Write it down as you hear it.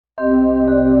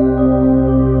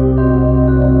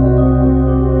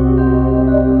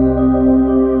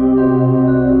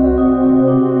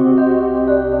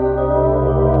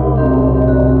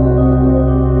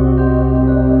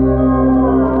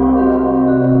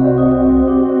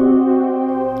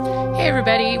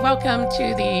everybody. Welcome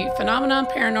to the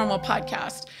Paranormal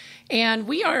Podcast. And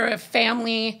we are a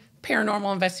family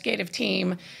paranormal investigative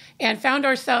team and found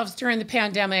ourselves during the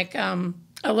pandemic a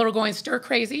little going stir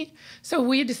crazy. So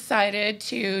we decided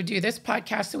to do this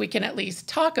podcast so we can at least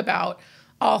talk about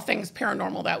all things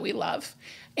paranormal that we love.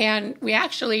 And we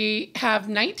actually have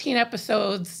 19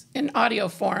 episodes in audio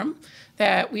form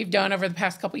that we've done over the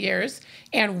past couple years.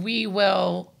 And we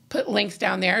will put links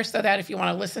down there so that if you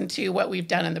want to listen to what we've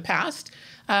done in the past,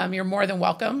 you're more than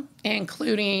welcome,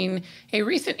 including a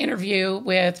recent interview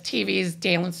with TV's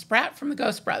Dalen Spratt from the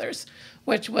Ghost Brothers,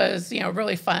 which was,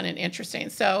 really fun and interesting.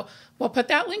 So we'll put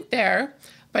that link there.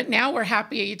 But now we're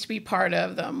happy to be part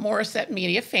of the Morissette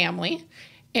Media family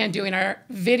and doing our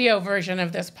video version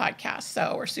of this podcast.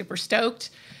 So we're super stoked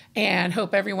and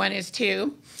hope everyone is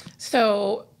too.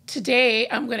 So today,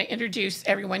 I'm going to introduce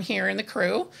everyone here in the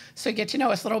crew, so get to know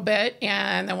us a little bit,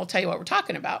 and then we'll tell you what we're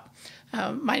talking about.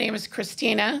 My name is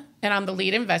Christina, and I'm the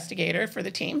lead investigator for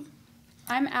the team.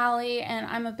 I'm Allie, and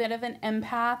I'm a bit of an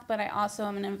empath, but I also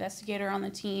am an investigator on the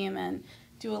team and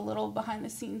do a little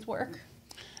behind-the-scenes work.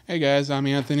 Hey guys, I'm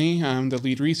Anthony. I'm the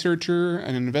lead researcher,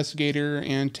 an investigator,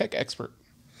 and tech expert.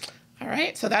 All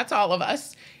right, so that's all of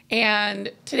us.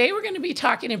 And today we're going to be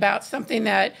talking about something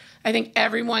that I think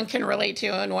everyone can relate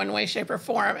to in one way, shape, or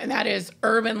form, and that is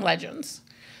urban legends.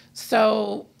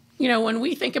 So, when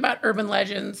we think about urban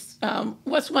legends,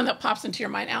 what's one that pops into your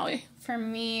mind, Allie? For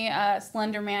me,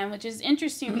 Slender Man, which is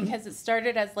interesting because it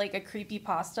started as like a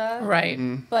creepypasta. Right.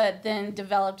 But then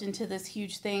developed into this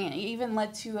huge thing. And it even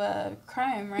led to a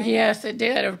crime, right? Yes, it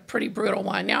did. A pretty brutal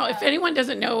one. Now, if anyone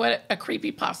doesn't know what a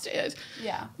creepypasta is,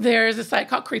 there's a site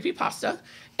called Creepypasta.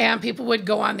 And people would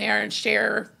go on there and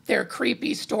share their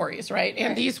creepy stories, right?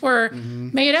 And these were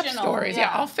made-up stories.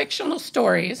 Yeah, all fictional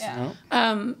stories. Yeah.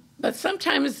 But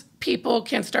sometimes people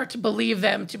can start to believe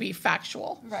them to be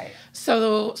factual. Right.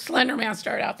 So Slender Man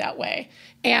started out that way.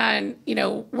 And,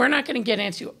 we're not going to get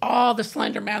into all the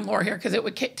Slender Man lore here because it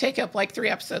would take up like 3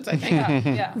 episodes, I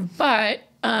think. But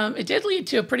it did lead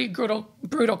to a pretty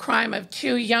brutal crime of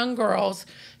 2 young girls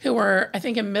who were, I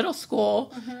think, in middle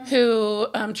school who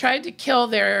tried to kill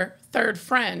their third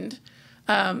friend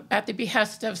at the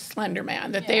behest of Slender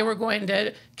Man, that they were going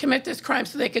to commit this crime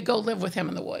so they could go live with him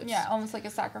in the woods. Yeah, almost like a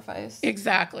sacrifice.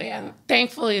 Exactly. Yeah. And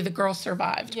thankfully the girl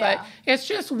survived. Yeah. But it's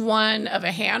just one of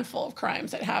a handful of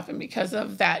crimes that happened because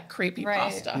of that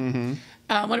creepypasta.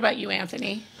 Right. What about you,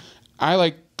 Anthony? I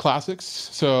like classics.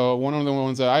 So one of the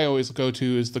ones that I always go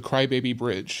to is the Crybaby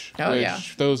Bridge. Oh,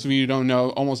 which, those of you who don't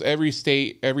know, almost every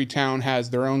state, every town has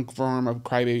their own form of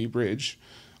Crybaby Bridge,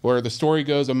 where the story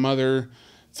goes a mother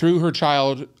threw her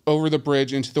child over the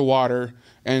bridge into the water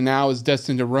and now is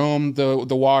destined to roam the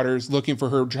waters looking for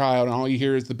her child, and all you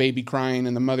hear is the baby crying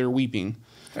and the mother weeping.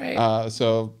 Right.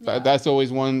 That's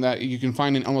always one that you can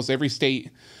find in almost every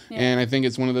state. Yeah. And I think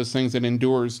it's one of those things that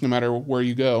endures no matter where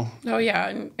you go. Oh,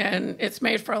 yeah. And it's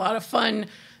made for a lot of fun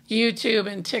YouTube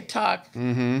and TikTok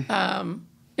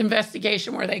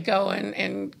investigation where they go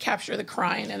and capture the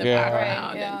crying in the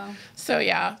background. Right, yeah. And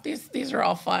so, these are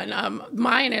all fun.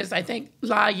 Mine is, I think,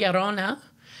 La Llorona.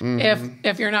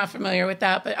 If you're not familiar with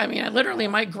that. But, I mean, literally,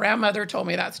 my grandmother told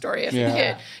me that story as a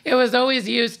kid. It was always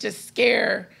used to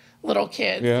scare little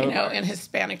kids, in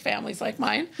Hispanic families like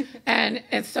mine.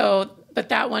 And so, but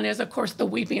that one is, of course, the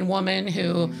weeping woman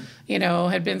who,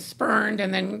 had been spurned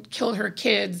and then killed her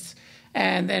kids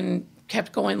and then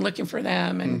kept going looking for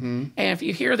them. And if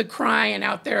you hear the crying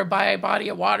out there by a body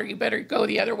of water, you better go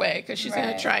the other way because she's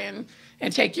going to try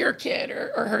and take your kid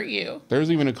or hurt you. There's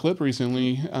even a clip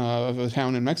recently of a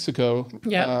town in Mexico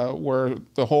where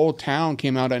the whole town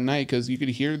came out at night because you could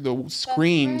hear the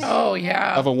screams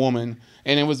of a woman.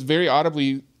 And it was very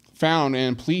audibly found,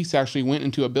 and police actually went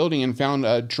into a building and found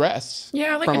a dress.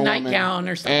 Yeah, like a nightgown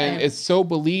or something. And it's so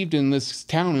believed in this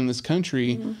town, in this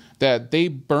country, that they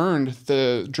burned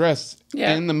the dress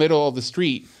in the middle of the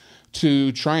street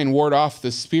to try and ward off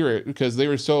the spirit because they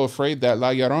were so afraid that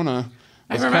La Llorona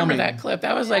I remember that clip.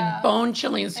 That was like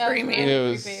bone-chilling screaming.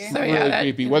 It was really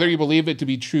creepy. Whether you believe it to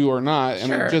be true or not, I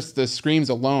mean, just the screams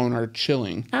alone are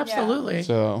chilling. Absolutely. Yeah.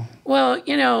 So, well,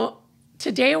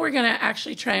 today we're going to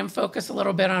actually try and focus a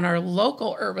little bit on our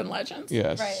local urban legends.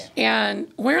 Yes. Right.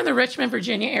 And we're in the Richmond,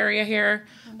 Virginia area here.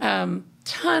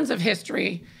 Tons of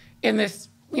history in this.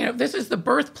 This is the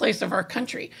birthplace of our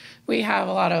country. We have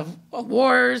a lot of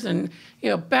wars and,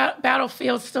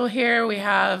 battlefields still here. We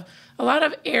have a lot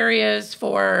of areas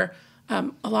for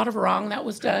a lot of wrong that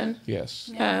was done. Yes.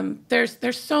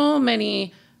 There's so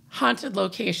many haunted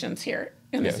locations here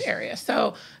in this area.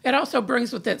 So it also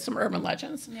brings with it some urban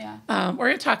legends. Yeah. We're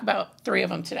going to talk about 3 of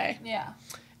them today. Yeah.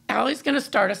 Allie's going to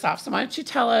start us off. So why don't you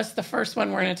tell us the first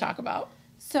one we're going to talk about?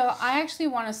 So I actually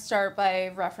want to start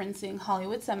by referencing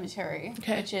Hollywood Cemetery,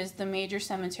 which is the major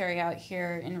cemetery out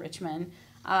here in Richmond.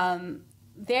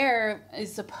 There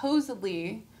is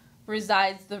supposedly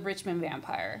resides the Richmond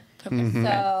Vampire. Mm-hmm.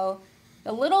 So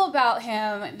a little about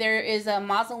him, there is a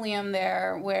mausoleum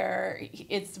there where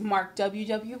it's marked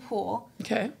W.W. Poole.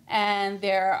 Okay. And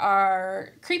there are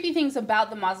creepy things about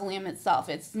the mausoleum itself.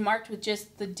 It's marked with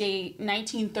just the date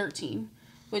 1913,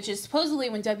 which is supposedly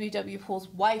when W.W. Poole's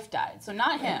wife died. So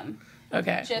not him.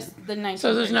 Okay. Just the 1913.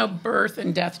 So there's no birth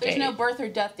and death date. There's no birth or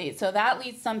death date. So that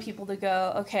leads some people to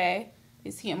go, okay,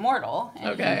 is he immortal?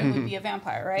 And he would be a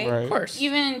vampire, right? Of course.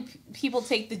 Even people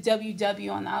take the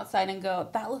WW on the outside and go,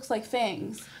 that looks like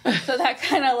fangs. So that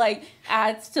kind of like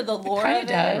adds to the lore of it.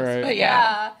 Does, right. But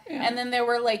Yeah. And then there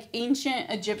were like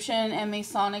ancient Egyptian and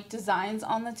Masonic designs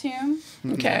on the tomb.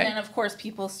 Okay. And then of course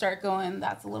people start going,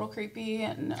 that's a little creepy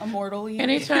and immortal-y.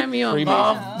 Anytime you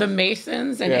involve the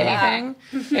Masons and anything,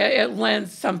 it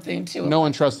lends something to it. No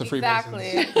one trusts the Freemasons.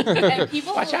 Exactly. And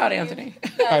people Watch out, Anthony.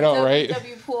 I know, right?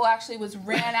 W. Poole actually was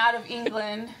ran out of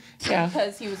England Yeah.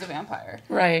 because he was a vampire.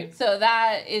 Right. So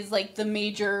that is like the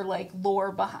major like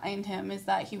lore behind him, is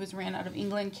that he was ran out of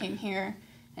England, came here,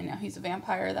 and now he's a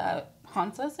vampire that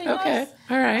haunts us, I guess. Okay.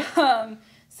 All right.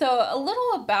 So a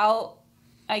little about,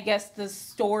 I guess, the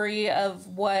story of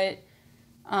what,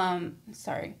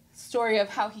 story of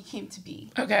how he came to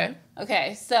be. Okay.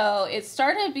 Okay, so it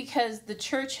started because the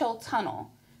Churchill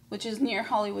Tunnel, which is near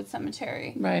Hollywood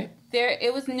Cemetery, Right.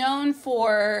 it was known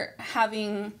for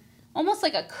having almost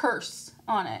like a curse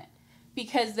on it,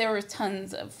 because there were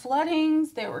tons of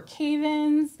floodings, there were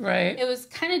cave-ins. Right. It was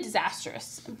kind of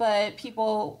disastrous, but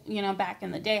people, back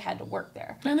in the day had to work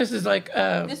there. And this is like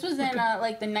This was in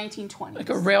like the 1920s. like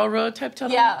a railroad type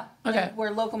tunnel? Yeah. Okay. Like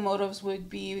where locomotives would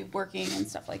be working and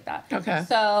stuff like that. Okay.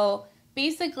 So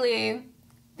basically,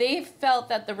 they felt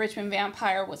that the Richmond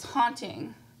Vampire was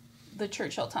haunting the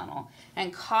Churchill Tunnel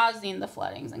and causing the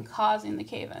floodings and causing the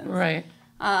cave-ins. Right.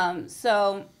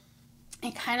 So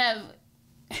it kind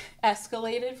of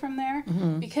escalated from there,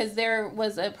 because there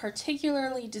was a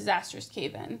particularly disastrous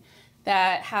cave-in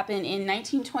that happened in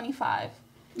 1925.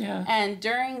 Yeah. And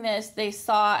during this, they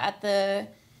saw at the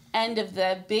end of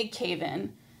the big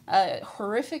cave-in a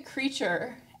horrific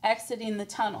creature exiting the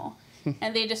tunnel.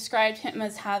 And they described him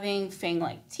as having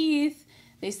fang-like teeth.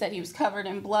 They said he was covered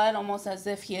in blood, almost as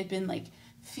if he had been like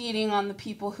feeding on the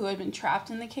people who had been trapped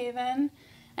in the cave-in.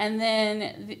 And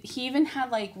then he even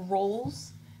had like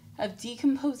rolls of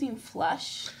decomposing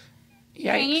flesh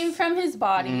hanging from his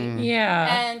body.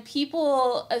 Yeah. And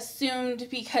people assumed,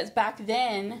 because back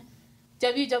then,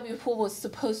 W.W. Poole was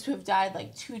supposed to have died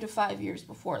like 2 to 5 years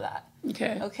before that.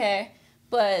 Okay?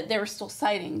 But there were still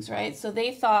sightings, right? So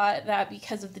they thought that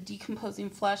because of the decomposing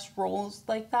flesh rolls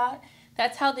like that,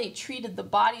 that's how they treated the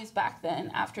bodies back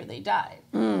then after they died.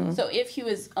 So if he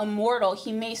was immortal,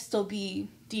 he may still be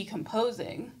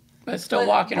decomposing. But still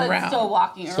walking around. Still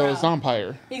walking around. So it's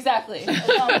vampire. Exactly. A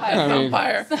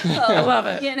vampire. Zompire. So, I love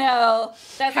it.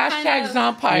 That's Hashtag kind of,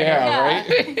 Zompire. Yeah,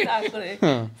 right? Exactly.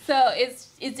 So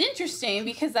it's interesting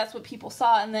because that's what people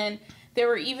saw. And then there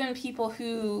were even people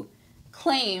who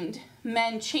claimed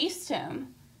men chased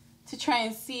him to try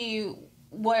and see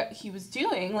what he was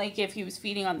doing, like if he was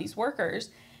feeding on these workers.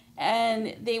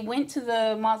 And they went to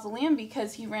the mausoleum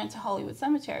because he ran to Hollywood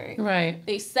Cemetery. Right.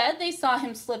 They said they saw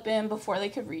him slip in before they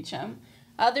could reach him.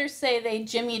 Others say they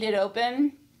jimmied it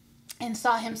open and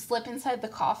saw him slip inside the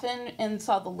coffin and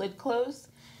saw the lid close.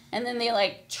 And then they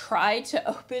like tried to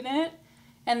open it,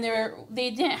 and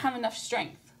they didn't have enough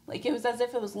strength. Like it was as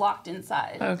if it was locked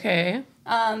inside. Okay.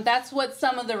 That's what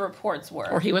some of the reports were.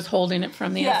 Or he was holding it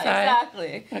from the inside. Yeah,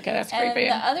 exactly. Okay, that's And creepy.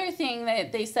 the other thing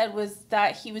that they said was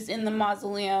that he was in the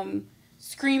mausoleum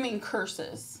screaming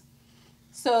curses.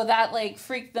 So that like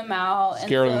freaked them out.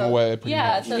 Scare them away, pretty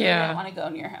much. So they didn't want to go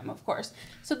near him, of course.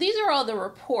 So these are all the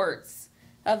reports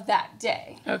of that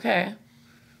day. Okay.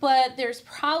 But there's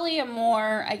probably a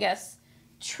more, I guess,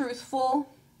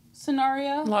 truthful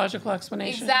scenario. Logical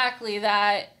explanation. Exactly,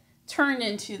 that turned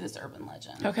into this urban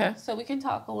legend. Okay. So we can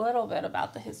talk a little bit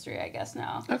about the history, I guess,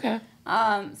 now. Okay.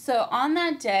 So on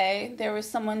that day, there was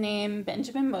someone named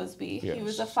Benjamin Mosby. Yes. He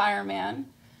was a fireman,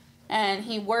 and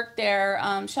he worked there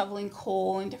shoveling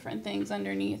coal and different things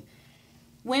underneath.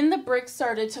 When the bricks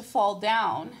started to fall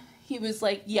down, he was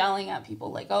like yelling at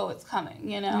people like, oh, it's coming,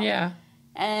 Yeah.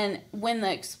 And when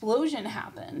the explosion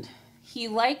happened, he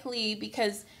likely,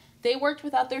 because they worked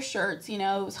without their shirts, it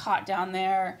was hot down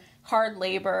there, hard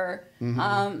labor.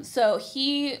 So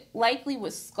he likely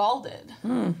was scalded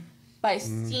by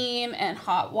steam and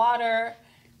hot water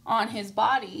on his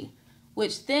body,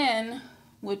 which then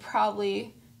would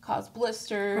probably cause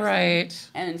blisters Right.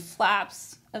 and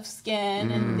flaps of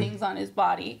skin and things on his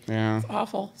body. Yeah. It's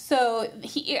awful. So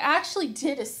he actually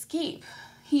did escape.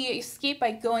 He escaped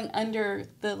by going under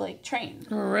the like train.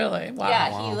 Really? Wow.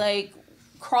 Yeah, he like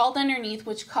crawled underneath,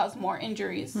 which caused more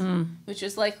injuries, which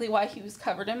is likely why he was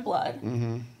covered in blood.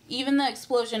 Even the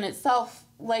explosion itself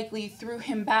likely threw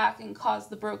him back and caused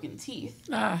the broken teeth.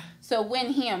 So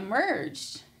when he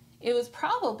emerged, it was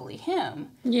probably him.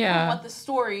 Yeah. From what the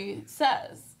story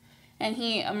says. And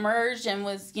he emerged and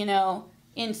was, you know,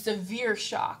 in severe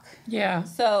shock. Yeah.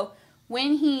 So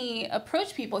when he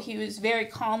approached people, he was very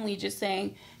calmly just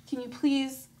saying, "Can you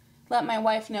please let my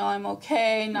wife know I'm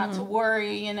okay, not to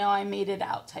worry, you know, I made it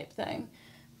out," type thing.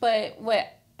 But what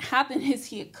happened is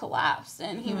he had collapsed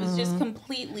and he was just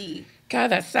completely... God,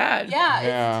 that's sad.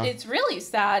 Yeah. It's really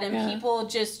sad. And people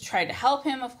just tried to help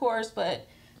him, of course, but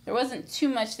there wasn't too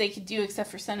much they could do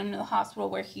except for send him to the hospital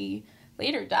where he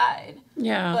later died.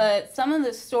 Yeah. But some of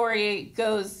the story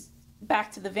goes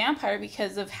back to the vampire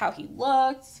because of how he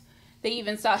looked. They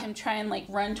even saw him try and like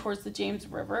run towards the James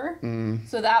River.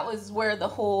 So that was where the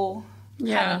whole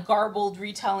kind of garbled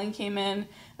retelling came in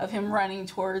of him running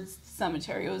towards the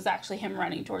cemetery. It was actually him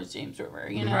running towards James River,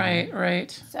 you know?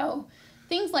 Right. So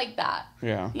things like that.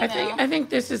 Yeah. I think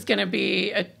this is going to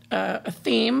be a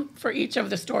theme for each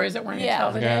of the stories that we're going to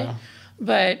tell today. Yeah.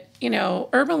 But, you know,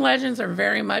 urban legends are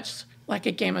very much like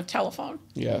a game of telephone.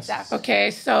 Yes. Exactly.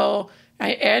 Okay, so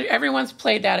everyone's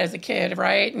played that as a kid,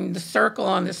 right? And the circle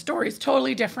on this story is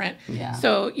totally different. Yeah.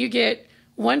 So you get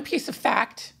one piece of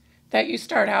fact that you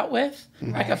start out with,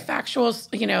 like a factual,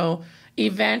 you know,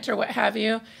 event or what have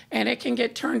you, and it can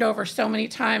get turned over so many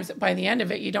times that by the end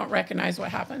of it, you don't recognize what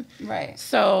happened. Right.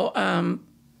 So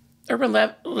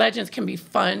urban legends can be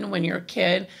fun when you're a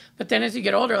kid, but then as you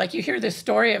get older, like you hear this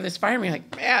story of this fireman, you're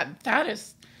like, man,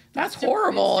 that's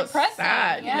horrible. It's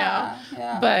sad, you know?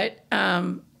 Yeah. But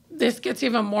this gets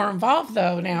even more involved,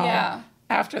 though, now Yeah.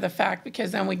 after the fact,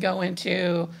 because then we go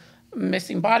into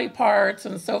missing body parts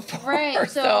and so forth. Right.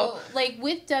 So, like,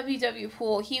 with W.W.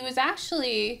 Poole, he was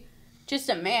actually just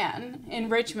a man in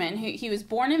Richmond. He was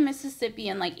born in Mississippi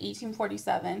in, like,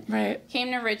 1847. Right.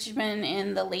 Came to Richmond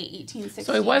in the late 1860s.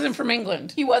 So he wasn't from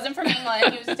England. He wasn't from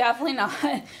England. He was definitely not.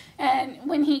 And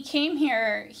when he came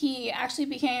here, he actually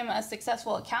became a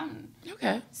successful accountant.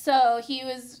 Okay. So he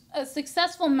was a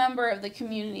successful member of the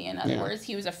community, in other words.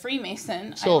 He was a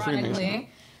Freemason, Still a ironically. Freemason.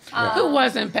 Who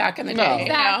wasn't back in the No.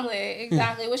 day?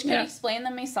 Exactly, which could explain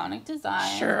the Masonic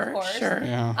design, of course. Sure.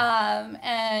 Yeah.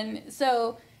 And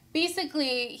so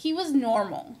basically, he was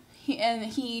normal.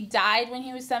 He died when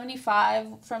he was 75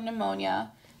 from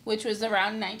pneumonia, which was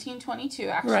around 1922,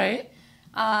 actually. Right.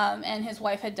 And his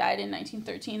wife had died in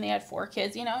 1913. They had 4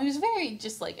 kids. You know, he was very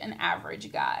just like an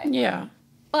average guy. Yeah.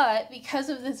 But because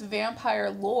of this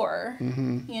vampire lore,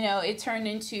 you know, it turned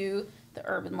into the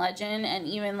urban legend. And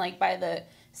even like by the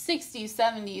 60s,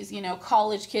 70s, you know,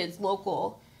 college kids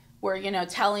local were, you know,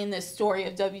 telling this story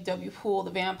of W.W. Poole,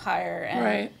 the vampire.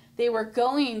 And they were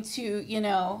going to, you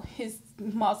know, his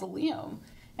mausoleum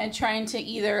and trying to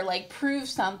either like prove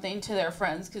something to their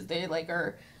friends because they like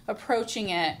are approaching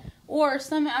it, or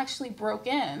some actually broke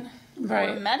in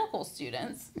for medical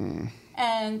students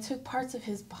and took parts of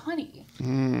his body.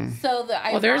 So the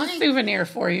ironic, there's a souvenir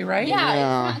for you, right?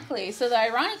 Yeah, exactly. So the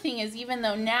ironic thing is, even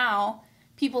though now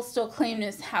people still claim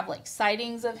to have like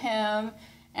sightings of him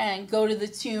and go to the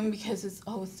tomb because it's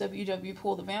W.W.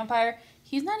 Poole the vampire,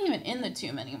 he's not even in the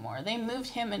tomb anymore. They moved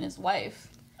him and his wife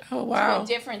Oh, wow. to a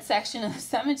different section of the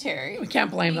cemetery. We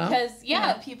can't blame them. Because,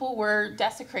 people were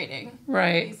desecrating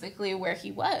basically where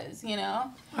he was, you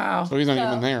know? Wow. So he's not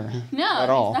even there at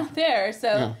all. He's not there.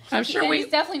 So I'm sure he's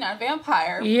definitely not a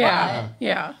vampire. Yeah.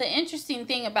 But the interesting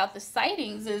thing about the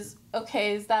sightings is,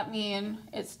 okay, does that mean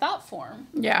it's thought form?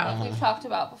 Yeah. Like we've talked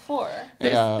about before. We're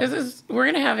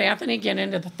going to have Anthony get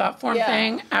into the thought form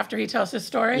thing after he tells his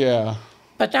story. Yeah.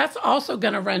 But that's also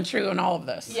going to run true in all of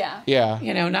this. Yeah. Yeah.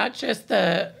 You know, not just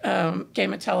the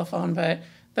game of telephone, but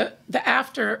the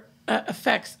after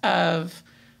effects of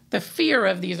the fear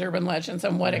of these urban legends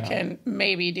and what it can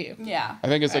maybe do. Yeah. I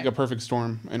think it's like a perfect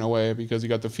storm in a way, because you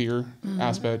got the fear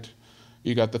aspect,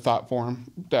 you got the thought form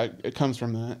that it comes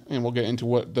from that, and we'll get into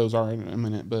what those are in a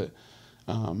minute. But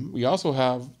we also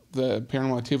have the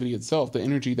paranormal activity itself, the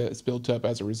energy that's built up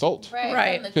as a result.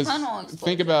 Right. Because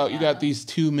think about, you got these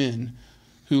 2 men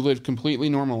who lived completely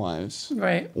normal lives.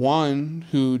 Right. One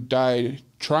who died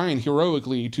trying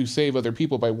heroically to save other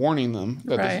people by warning them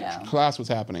that this class was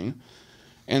happening.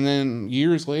 And then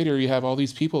years later, you have all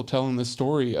these people telling this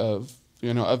story of,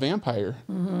 you know, a vampire.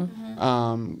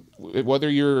 Whether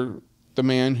you're the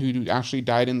man who actually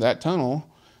died in that tunnel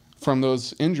from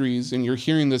those injuries, and you're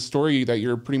hearing this story that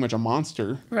you're pretty much a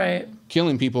monster, Right.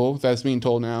 killing people. That's being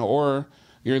told now, or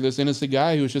you're this innocent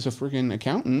guy who's just a freaking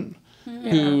accountant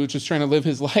who's just trying to live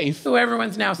his life. Who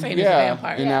everyone's now saying is a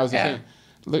vampire. And now is the thing.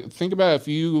 Look, think about if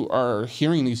you are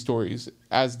hearing these stories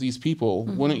as these people,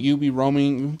 wouldn't you be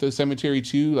roaming the cemetery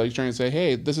too, like trying to say,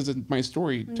 "Hey, this isn't my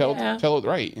story. Tell it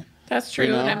right." That's true.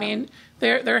 You know? And I mean,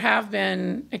 there have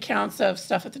been accounts of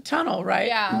stuff at the tunnel, right?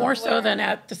 Yeah, More so than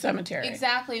at the cemetery.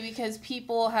 Exactly, because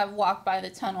people have walked by the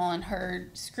tunnel and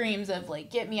heard screams of,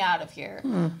 like, get me out of here.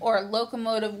 Or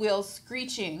locomotive wheels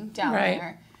screeching down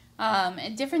there.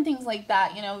 And different things like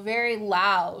that, you know, very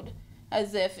loud,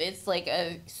 as if it's like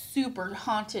a super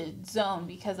haunted zone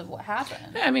because of what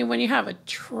happened. I mean, when you have a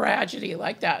tragedy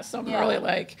like that, something really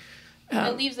like...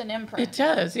 it leaves an imprint. It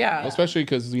does, yeah. Especially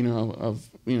because,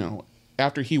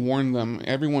 after he warned them,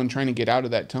 everyone trying to get out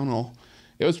of that tunnel,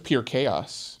 it was pure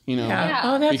chaos, Yeah.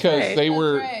 Oh, that's because right. they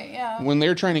were, when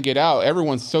they're trying to get out,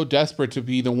 everyone's so desperate to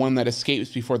be the one that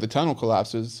escapes before the tunnel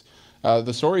collapses.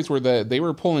 The stories were that they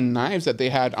were pulling knives that they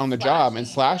had on the job and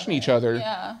slashing each other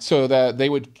so that they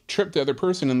would trip the other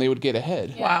person and they would get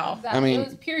ahead. Wow. Exactly. I mean, it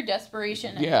was pure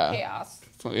desperation and chaos.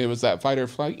 It was that fight or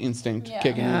flight instinct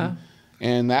kicking in.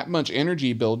 And that much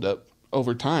energy build up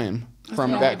over time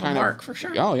from that kind of mark, for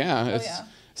sure. Oh yeah,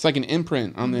 it's like an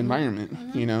imprint on the environment,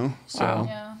 So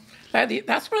wow.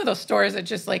 That's one of those stories that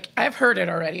just, like, I've heard it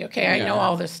already. Okay, I know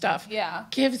all this stuff. Yeah,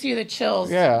 gives you the chills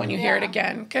when you hear it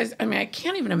again. Because I mean, I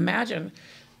can't even imagine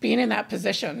being in that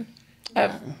position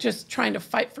of just trying to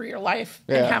fight for your life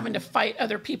and having to fight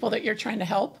other people that you're trying to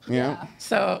help. Yeah.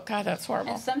 So, God, that's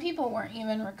horrible. And some people weren't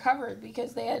even recovered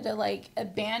because they had to, like,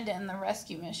 abandon the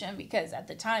rescue mission because at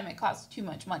the time it cost too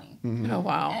much money. Oh,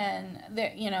 wow. And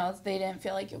they didn't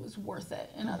feel like it was worth it.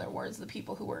 In other words, the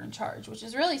people who were in charge, which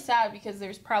is really sad because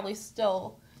there's probably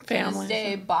still to this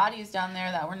day bodies down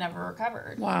there that were never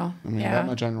recovered. Wow. I mean, that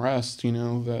much unrest,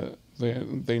 that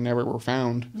they never were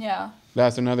found. Yeah.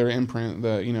 That's another imprint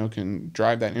that, can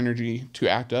drive that energy to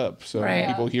act up. So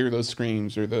people hear those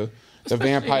screams or the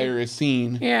vampire is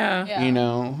seen. Yeah.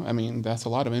 I mean, that's a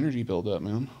lot of energy buildup,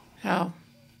 man. How?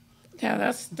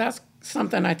 Yeah, that's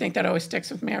something I think that always sticks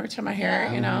with me every time I hear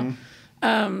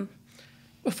it,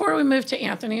 Before we move to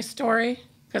Anthony's story,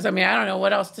 because, I mean, I don't know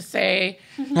what else to say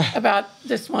about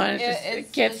this one.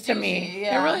 It gets to me.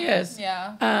 It really is.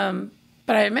 Yeah.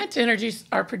 But I meant to introduce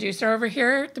our producer over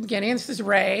here at the beginning. This is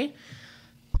Ray.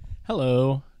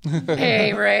 Hello.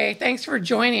 Hey, Ray. Thanks for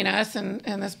joining us in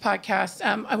this podcast.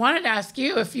 I wanted to ask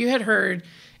you if you had heard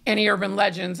any urban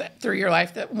legends through your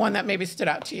life, one that maybe stood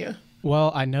out to you.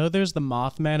 Well, I know there's the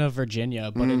Mothman of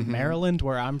Virginia, but in Maryland,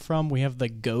 where I'm from, we have the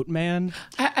Goat Man.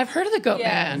 I've heard of the Goat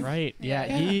Man. Right, yeah.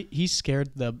 He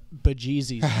scared the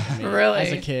bejesus out of me Really?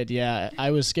 as a kid, yeah. I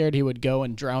was scared he would go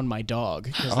and drown my dog.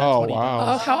 Oh,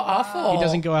 wow. Oh, how awful. He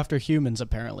doesn't go after humans,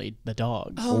 apparently, the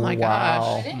dogs. Oh, my I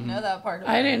gosh. didn't know that part of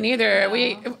it. I didn't either.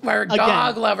 We're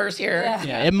dog lovers here.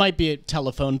 Yeah, it might be a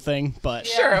telephone thing, but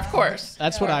Sure, of course.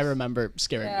 that's what I remember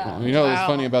scaring me. What's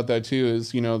funny about that, too,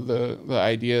 is, the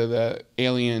idea that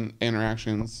alien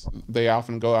interactions, they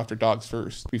often go after dogs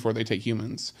first before they take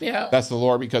humans. Yeah. That's the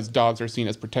lore because dogs are seen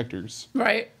as protectors.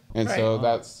 Right. And so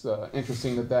that's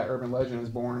interesting that urban legend is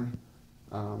born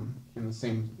in the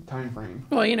same time frame.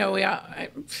 Well,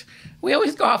 we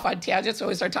always go off on tangents when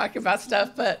we start talking about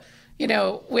stuff, but,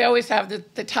 we always have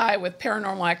the tie with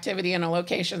paranormal activity in a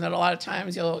location that a lot of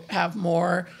times you'll have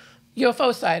more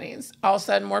UFO sightings, all of a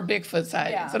sudden more Bigfoot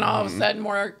sightings, and all of a sudden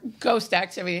more ghost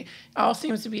activity. It all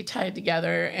seems to be tied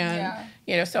together. And,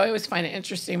 so I always find it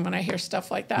interesting when I hear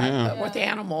stuff like that, but with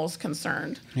animals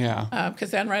concerned. Yeah.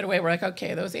 Because then right away we're like,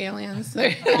 okay, those aliens,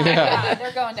 they're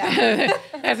going down.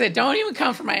 I said, don't even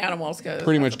come for my animals. Cause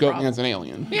pretty much Goat Man's an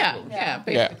alien. Yeah,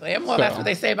 basically. And that's what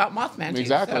they say about Mothman, too.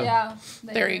 Exactly. So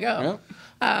there you go.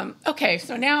 Yep. Okay,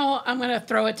 so now I'm going to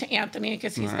throw it to Anthony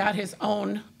because he's got his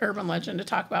own urban legend to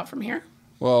talk about from here.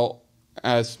 Well,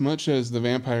 as much as the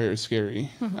vampire is scary,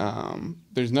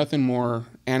 there's nothing more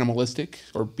animalistic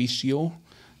or bestial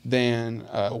than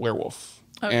a werewolf.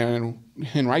 Okay. And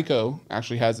Henrico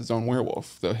actually has his own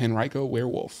werewolf, the Henrico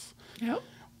Werewolf. Yep.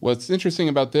 What's interesting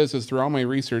about this is through all my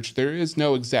research, there is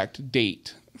no exact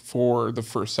date for the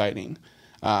first sighting.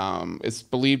 It's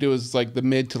believed it was like the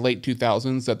mid to late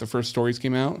 2000s that the first stories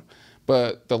came out,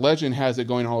 but the legend has it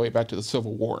going all the way back to the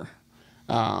Civil War.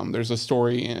 There's a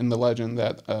story in the legend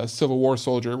that a Civil War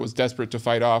soldier was desperate to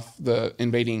fight off the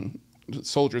invading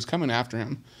soldiers coming after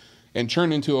him and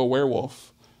turned into a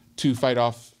werewolf to fight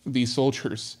off these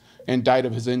soldiers and died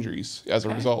of his injuries as a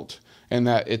result, and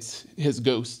that it's his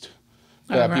ghost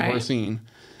that people are seeing.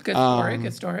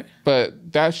 Good story.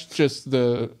 But that's just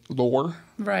the lore.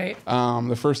 Right.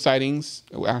 The first sightings,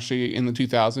 actually in the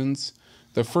 2000s,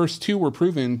 the first 2 were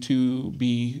proven to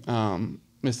be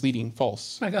misleading,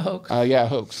 false. Like a hoax. Yeah,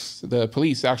 hoax. The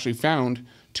police actually found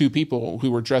 2 people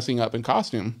who were dressing up in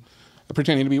costume,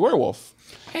 pretending to be werewolf.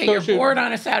 Hey, So you're bored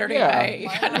on a Saturday night.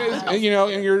 And,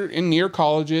 and you're in near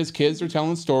colleges, kids are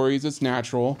telling stories, it's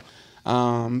natural.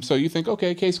 So you think,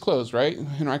 okay, case closed, right?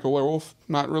 Henrico Werewolf,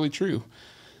 not really true.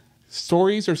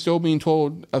 Stories are still being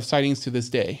told of sightings to this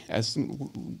day, as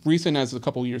recent as a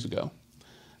couple years ago.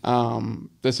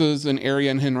 This is an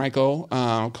area in Henrico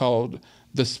called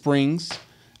The Springs.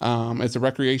 It's a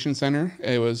recreation center.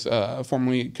 It was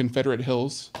formerly Confederate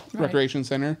Hills Recreation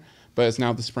Center, but it's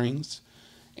now The Springs.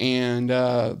 And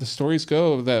the stories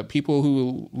go that people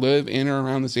who live in or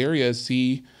around this area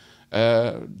see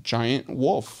a giant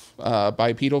wolf,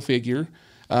 bipedal figure.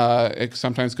 It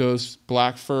sometimes goes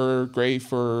black fur, gray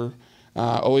fur,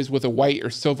 always with a white or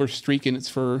silver streak in its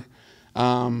fur.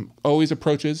 Always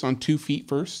approaches on 2 feet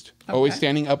first, always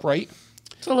standing upright.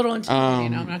 It's a little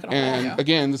intimidating, I'm not going to lie. And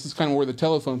again, this is kind of where the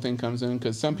telephone thing comes in,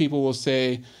 because some people will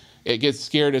say it gets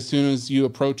scared as soon as you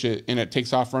approach it and it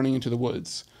takes off running into the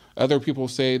woods. Other people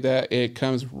say that it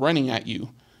comes running at you,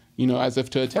 as if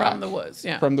to attack. From the woods,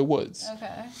 yeah. From the woods.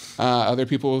 Okay. Other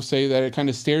people will say that it kind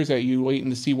of stares at you,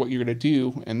 waiting to see what you're going to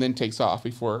do, and then takes off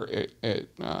before it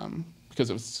because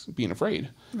of being afraid.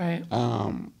 Right.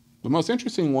 The most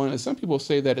interesting one is some people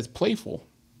say that it's playful.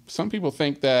 Some people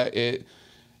think that it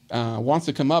wants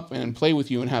to come up and play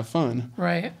with you and have fun.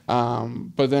 Right.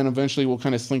 But then eventually will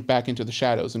kind of slink back into the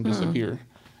shadows and disappear.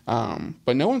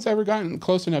 But no one's ever gotten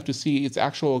close enough to see its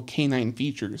actual canine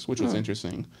features, which was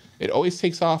interesting. It always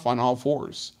takes off on all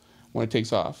 4s when it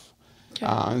takes off. Okay.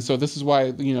 And so this is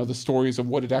why, the stories of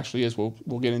what it actually is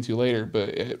we'll get into later, but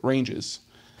it ranges.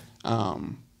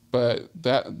 But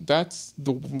that's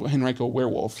the Henrico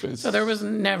Werewolf. So there was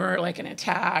never like an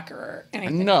attack or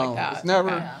anything like that? No, it's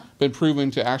never been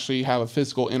proven to actually have a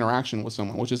physical interaction with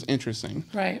someone, which is interesting.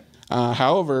 Right.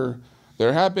 However,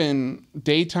 there have been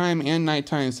daytime and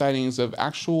nighttime sightings of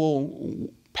actual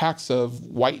packs of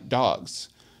white dogs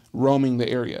roaming the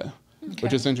area,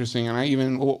 which is interesting.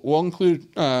 And we'll include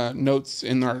notes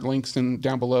in our links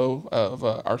down below of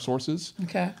our sources.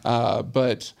 Okay.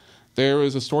 But there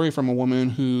was a story from a woman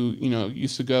who,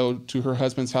 used to go to her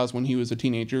husband's house when he was a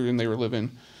teenager and they were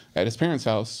living at his parents'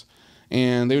 house.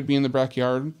 And they would be in the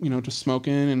backyard, just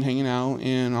smoking and hanging out.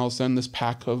 And all of a sudden, this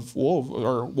pack of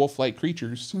wolf-like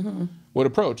creatures would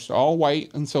approach, all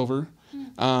white and silver.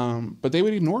 But they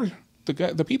would ignore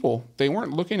the people. They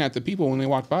weren't looking at the people when they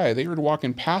walked by. They were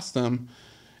walking past them.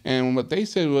 And what they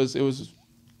said was it was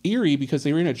eerie because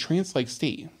they were in a trance-like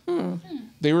state.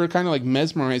 They were kind of like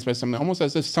mesmerized by something, almost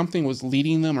as if something was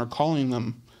leading them or calling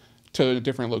them to a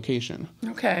different location.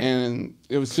 Okay. And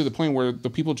it was to the point where the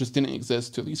people just didn't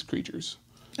exist to these creatures,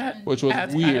 which was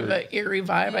weird. Kind of an eerie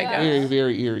vibe, I guess. Very,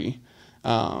 very eerie.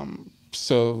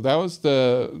 So that was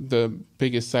the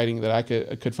biggest sighting that I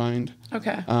could find.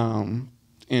 Okay.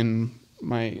 In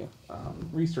my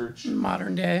research.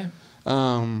 Modern day.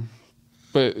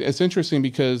 But it's interesting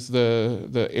because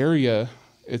the area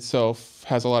itself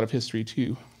has a lot of history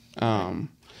too.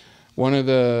 One of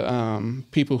the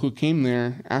people who came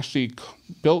there actually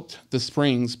built the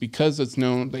springs because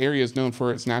the area is known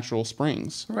for its natural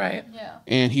springs. Right. Yeah.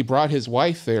 And he brought his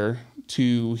wife there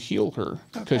to heal her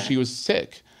because she was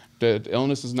sick. The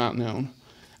illness is not known.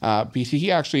 But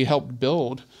he actually helped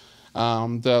build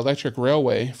the electric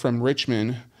railway from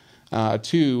Richmond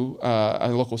to a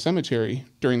local cemetery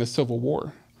during the Civil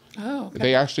War. Oh, okay.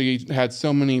 They actually had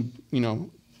so many,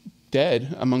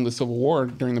 dead among the Civil War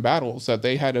during the battles that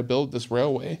they had to build this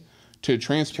railway to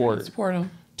transport them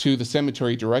to the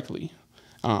cemetery directly.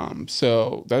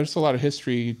 So there's a lot of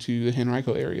history to the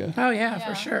Henrico area. Oh yeah,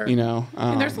 for sure.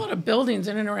 And there's a lot of buildings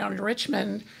in and around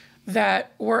Richmond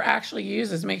that were actually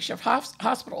used as makeshift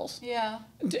hospitals. Yeah.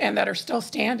 And that are still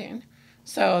standing.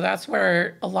 So that's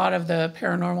where a lot of the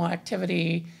paranormal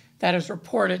activity that is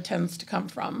reported tends to come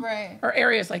from. Right. Or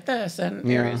areas like this and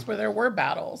areas where there were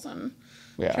battles and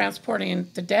transporting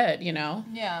the dead,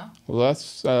 Yeah. Well,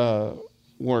 that's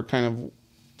where kind of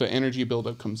the energy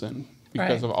buildup comes in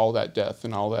because of all that death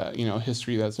and all that,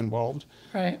 history that's involved.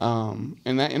 Right.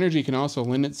 And that energy can also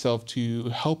lend itself to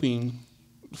helping,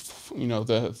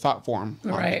 the thought form.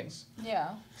 Right. Things.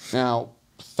 Yeah. Now,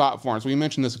 thought forms, we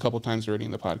mentioned this a couple times already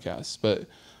in the podcast, but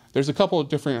there's a couple of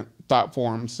different thought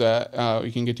forms that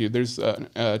we can get to. There's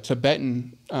a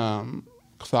Tibetan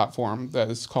thought form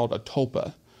that is called a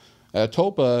tulpa. A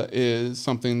tulpa is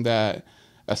something that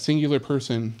a singular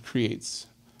person creates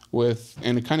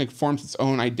and it kind of forms its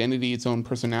own identity, its own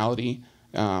personality.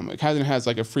 It has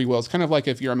like a free will. It's kind of like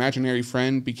if your imaginary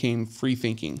friend became free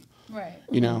thinking, Right.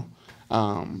 you know.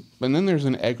 And then there's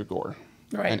an egregore.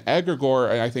 Right. An egregore,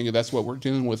 I think that's what we're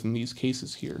dealing with in these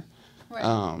cases here. Right.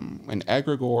 An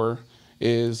egregore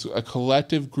is a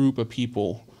collective group of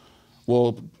people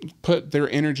will put their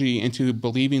energy into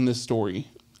believing this story,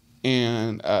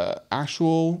 and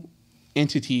actual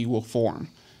entity will form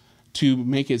to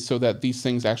make it so that these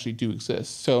things actually do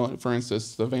exist. So, for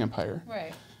instance, the vampire.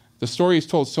 Right. The story is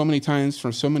told so many times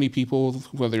from so many people,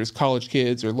 whether it's college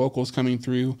kids or locals coming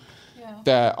through,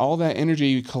 that all that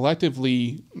energy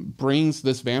collectively brings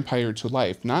this vampire to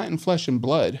life, not in flesh and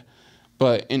blood,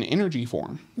 but in energy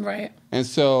form. Right. And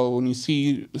so when you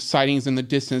see sightings in the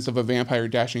distance of a vampire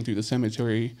dashing through the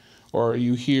cemetery, or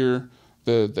you hear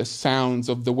the sounds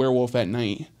of the werewolf at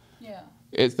night,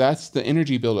 that's the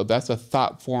energy buildup. That's a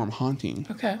thought form haunting.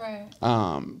 Okay. Right.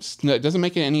 It doesn't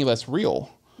make it any less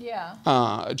real. Yeah.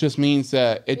 It just means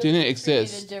that it didn't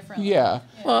exist. Created differently. Yeah.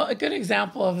 Well, a good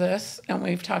example of this, and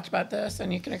we've talked about this,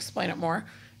 and you can explain it more,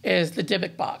 is the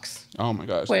Dybbuk box, Oh my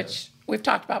gosh. which we've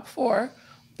talked about before.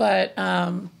 But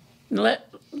I'm going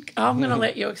to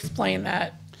let you explain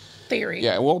that theory.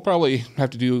 Yeah, we'll probably have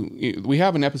to do. We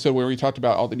have an episode where we talked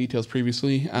about all the details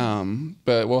previously,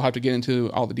 but we'll have to get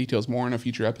into all the details more in a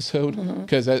future episode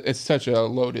because it's such a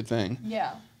loaded thing.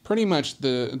 Yeah. Pretty much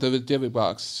the Dybbuk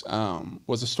box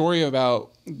was a story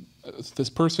about this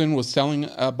person was selling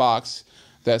a box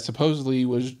that supposedly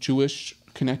was Jewish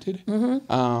connected.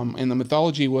 And the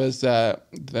mythology was that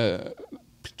the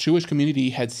Jewish community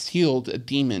had sealed a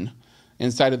demon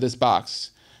inside of this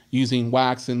box using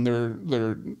wax and their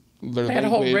They had a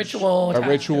whole ritual. A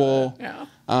ritual. Yeah.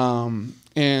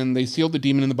 And they sealed the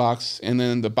demon in the box, and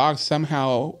then the box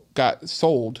somehow got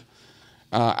sold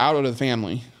out of the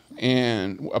family.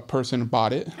 And a person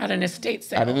bought it At an estate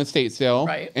sale.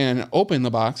 Right. And opened the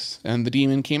box, and the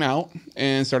demon came out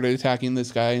and started attacking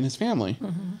this guy and his family.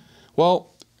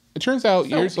 Well, it turns out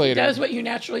years later, He does what you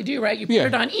naturally do, right? You put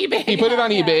it on eBay. He put it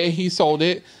on eBay. He sold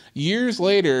it. Years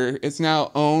later, it's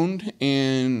now owned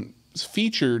and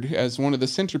featured as one of the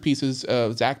centerpieces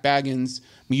of Zach Bagans'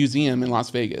 museum in Las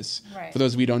Vegas. Right. For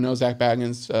those of you who don't know, Zach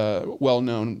Bagans,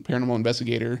 well-known paranormal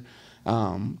investigator.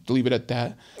 Leave it at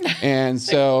that. And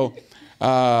so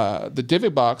the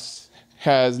Dybbuk box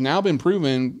has now been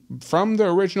proven from the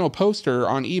original poster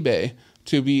on eBay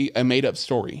to be a made-up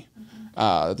story.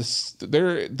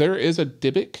 There is a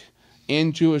Dybbuk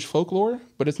in Jewish folklore,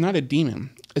 but it's not a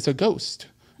demon. It's a ghost.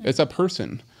 It's a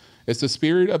person. It's the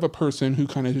spirit of a person who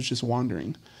kind of is just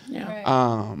wandering. Yeah.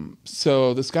 Right.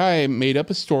 So this guy made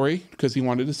up a story because he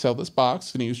wanted to sell this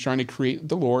box, and he was trying to create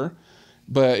the lore.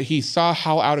 But he saw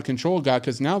how out of control it got,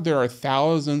 because now there are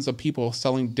thousands of people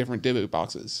selling different Dybbuk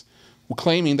boxes,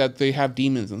 claiming that they have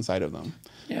demons inside of them.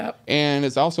 Yep. And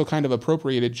it's also kind of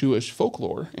appropriated Jewish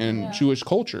folklore and Jewish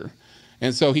culture.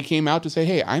 And so he came out to say,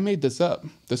 hey, I made this up.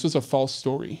 This was a false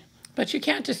story. But you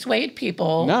can't dissuade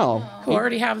people who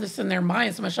already have this in their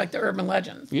minds, much like the urban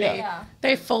legends. Yeah.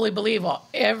 They fully believe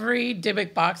every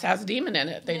Dybbuk box has a demon in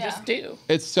it. They just do.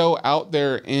 It's so out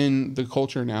there in the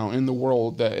culture now, in the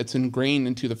world, that it's ingrained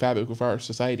into the fabric of our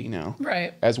society now.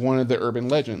 Right. As one of the urban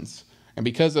legends. And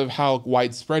because of how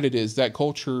widespread it is, that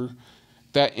culture,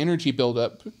 that energy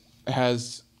buildup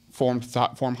has formed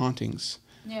thought form hauntings.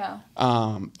 Yeah.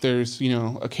 There's,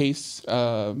 a case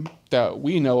that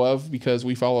we know of because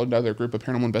we follow another group of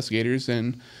paranormal investigators,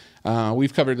 and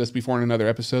we've covered this before in another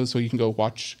episode, so you can go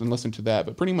watch and listen to that.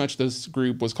 But pretty much this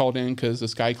group was called in because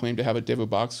this guy claimed to have a Dybbuk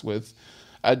box with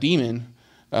a demon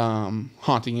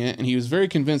haunting it, and he was very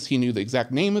convinced he knew the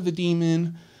exact name of the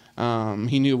demon.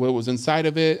 He knew what was inside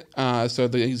of it. So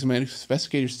these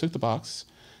investigators took the box,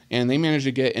 and they managed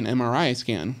to get an MRI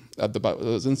scan of what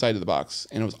was inside of the box,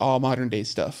 and it was all modern day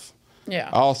stuff. Yeah.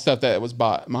 All stuff that was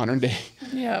bought modern day.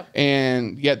 Yeah.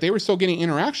 And yet they were still getting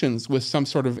interactions with some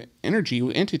sort of energy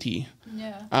entity.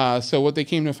 Yeah. So what they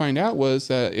came to find out was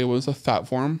that it was a thought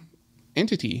form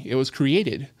entity. It was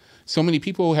created. So many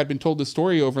people had been told the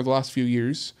story over the last few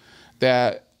years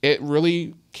that it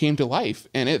really came to life,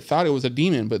 and it thought it was a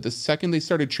demon. But the second they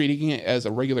started treating it as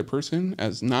a regular person,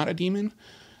 as not a demon,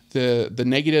 the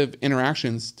negative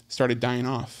interactions started dying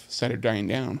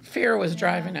down. Fear was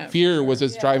driving it. Fear was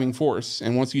its driving force.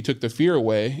 And once you took the fear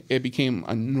away, it became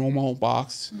a normal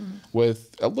box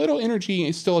with a little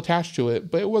energy still attached to it,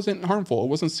 but it wasn't harmful. It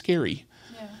wasn't scary.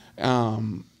 Yeah.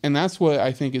 And that's what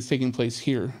I think is taking place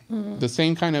here. The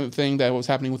same kind of thing that was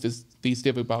happening with these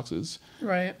Dybbuk boxes.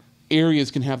 Right. Areas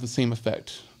can have the same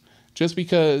effect. Just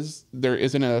because there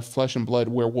isn't a flesh and blood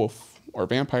werewolf or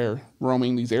vampire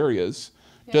roaming these areas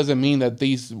doesn't mean that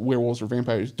these werewolves or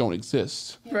vampires don't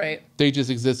exist. Right. They just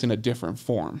exist in a different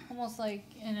form. Almost like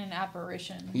in an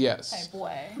apparition type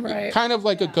way. Right. Kind of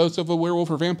like a ghost of a werewolf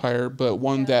or vampire, but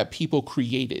one that people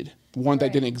created. One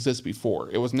that didn't exist before.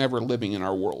 It was never living in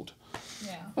our world.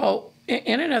 Yeah. Well,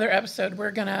 in another episode,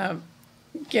 we're going to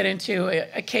get into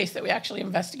a case that we actually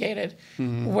investigated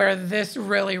where this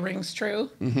really rings true.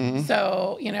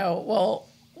 So, you know,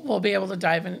 we'll be able to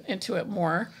dive into it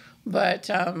more. But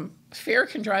fear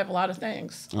can drive a lot of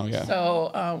things. Oh, yeah.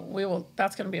 So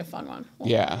that's going to be a fun one. We'll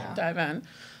dive in.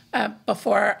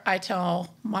 Before I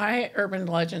tell my urban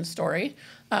legend story,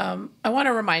 I want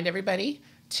to remind everybody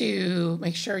to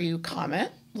make sure you comment,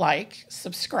 like,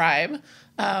 subscribe,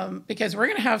 because we're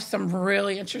going to have some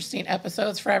really interesting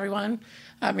episodes for everyone.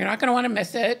 You're not going to want to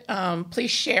miss it. Please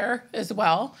share as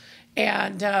well.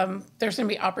 And there's going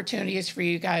to be opportunities for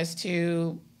you guys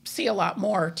to see a lot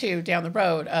more, too, down the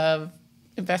road of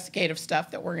investigative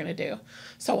stuff that we're going to do.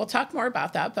 So we'll talk more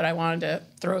about that, but I wanted to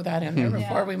throw that in there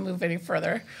before we move any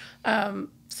further.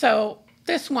 So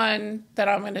this one that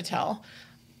I'm going to tell,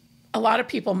 a lot of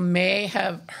people may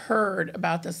have heard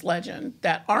about this legend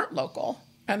that aren't local,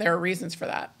 and there are reasons for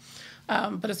that.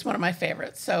 But it's one of my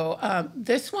favorites. So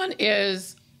this one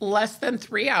is less than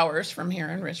 3 hours from here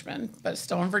in Richmond, but it's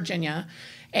still in Virginia.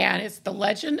 And it's the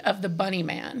legend of the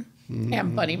Bunnyman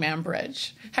and Bunnyman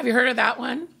Bridge. Have you heard of that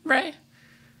one, Ray?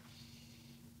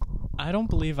 I don't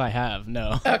believe I have,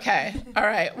 no. Okay. All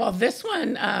right. Well, this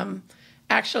one,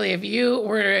 actually, if you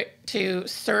were to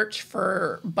search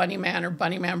for Bunnyman or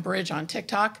Bunnyman Bridge on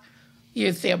TikTok,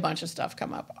 you'd see a bunch of stuff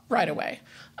come up right away.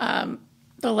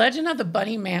 The legend of the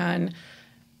Bunnyman,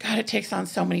 God, it takes on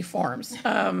so many forms.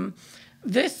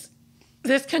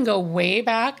 This can go way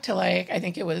back to, like, I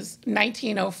think it was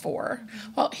 1904.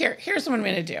 Well, here's what I'm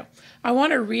going to do. I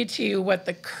want to read to you what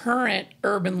the current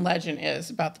urban legend is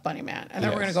about the Bunnyman, and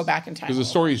then we're going to go back in time. Because the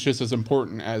story is just as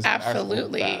important as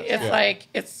absolutely. It's like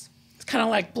it's kind of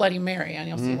like Bloody Mary, and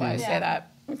you'll see why I say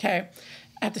that. Okay.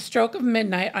 At the stroke of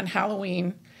midnight on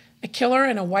Halloween, a killer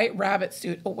in a white rabbit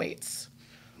suit awaits.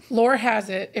 Lore has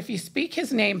it, if you speak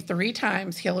his name 3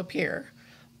 times, he'll appear.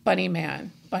 Bunnyman,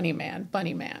 Bunnyman,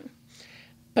 Bunnyman.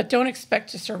 But don't expect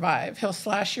to survive. He'll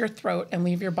slash your throat and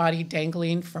leave your body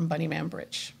dangling from Bunnyman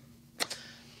Bridge.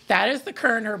 That is the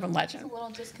current urban legend. It's a little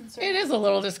disconcerting. It is a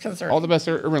little disconcerting. All the best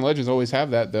urban legends always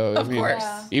have that, though. Of course.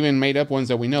 Even made up ones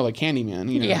that we know, like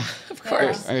Candyman. You know. Yeah, of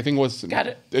course. I think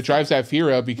it drives that fear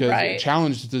up because it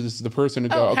challenges the person to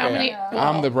go, okay,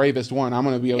 I'm the bravest one. I'm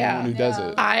going to be the one who does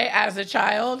it. I, as a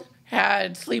child,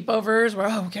 had sleepovers where,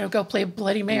 we're going to go play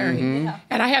Bloody Mary.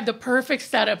 And I had the perfect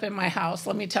setup in my house,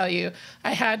 let me tell you.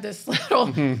 I had this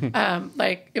little,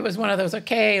 it was one of those,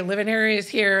 living areas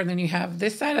here, and then you have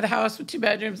this side of the house with 2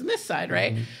 bedrooms and this side,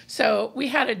 right? So we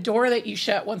had a door that you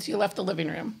shut once you left the living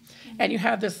room. And you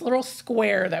had this little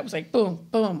square that was like, boom,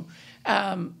 boom,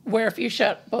 where if you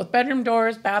shut both bedroom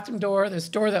doors, bathroom door, this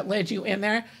door that led you in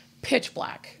there, pitch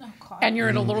black. And you're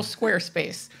in a little square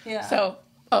space. So...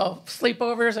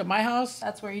 sleepovers at my house.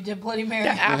 That's where you did Bloody Mary.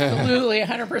 Yeah, absolutely,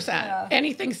 100%.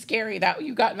 Anything scary that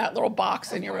you got in that little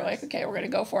box and you were like, okay, we're going to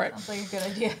go for it. Sounds like a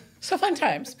good idea. So fun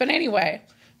times. But anyway,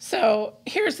 so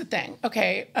here's the thing.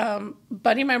 Okay,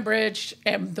 Bunnyman Bridge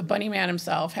and the Bunnyman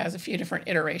himself has a few different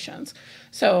iterations.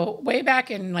 So way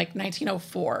back in like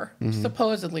 1904,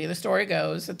 supposedly the story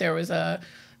goes that there was a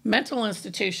mental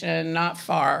institution not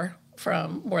far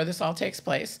from where this all takes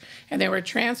place. And they were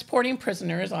transporting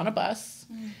prisoners on a bus.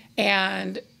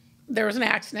 And there was an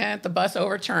accident. The bus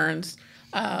overturns.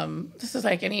 This is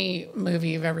like any movie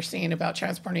you've ever seen about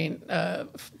transporting a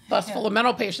bus full of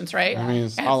mental patients, right? I mean,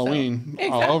 it's Halloween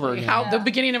all over again. The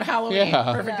beginning of Halloween,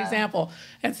 perfect example.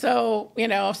 And so,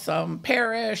 some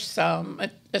perish, some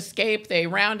escape. They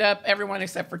round up everyone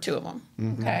except for 2 of them,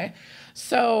 okay?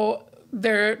 So...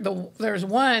 There's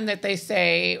one that they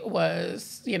say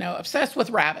was, obsessed with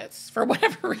rabbits for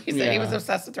whatever reason. He was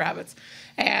obsessed with rabbits.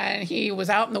 And he was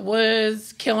out in the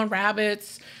woods killing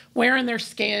rabbits, wearing their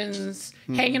skins,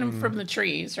 hanging them from the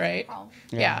trees, right? Wow.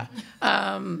 Yeah.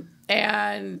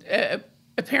 And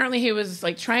apparently he was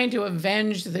like trying to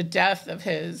avenge the death of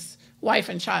his wife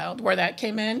and child. Where that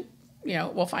came in,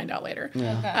 we'll find out later.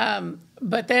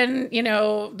 But then,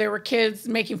 there were kids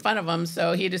making fun of him.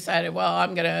 So he decided, well,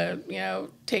 I'm going to,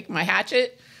 take my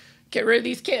hatchet get rid of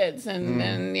these kids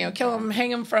and you know, kill them,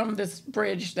 hang them from this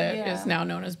bridge that is now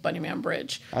known as Bunnyman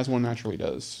Bridge. As one naturally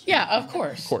does. Yeah, of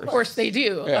course. Of course they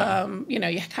do. Yeah. You know,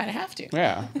 you kind of have to.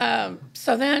 Yeah.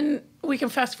 So then we can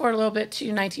fast forward a little bit to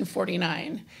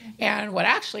 1949. And what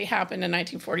actually happened in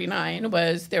 1949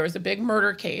 was there was a big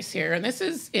murder case here. And this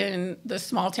is in the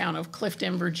small town of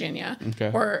Clifton, Virginia,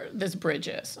 where this bridge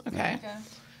is. Okay.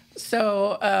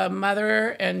 So mother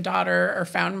and daughter are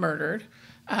found murdered.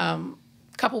 A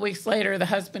couple weeks later, the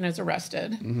husband is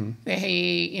arrested.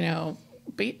 They, you know,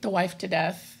 beat the wife to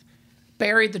death,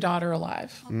 buried the daughter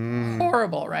alive.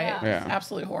 Horrible, right? Yeah.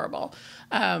 Absolutely horrible.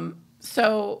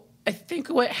 So I think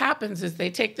what happens is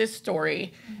they take this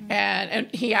story,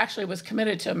 and he actually was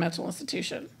committed to a mental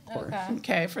institution.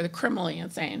 Okay, for the criminally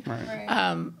insane.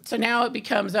 So now it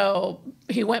becomes,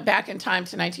 he went back in time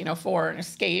to 1904 and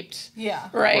escaped. Yeah.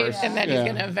 Right, and then he's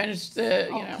going to avenge the,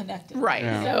 you know, connected. right.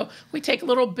 Yeah. So we take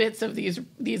little bits of these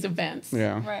events.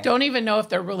 Yeah. Right. Don't even know if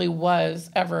there really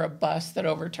was ever a bus that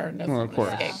overturned us Well, of and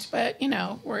course. escaped, but you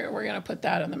know, we're going to put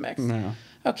that in the mix. Yeah.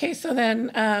 Okay, so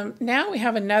then now we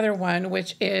have another one,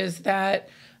 which is that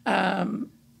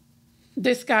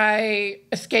this guy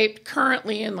escaped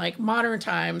currently in like modern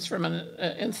times from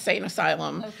an insane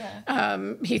asylum.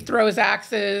 He throws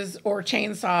axes or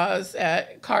chainsaws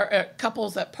at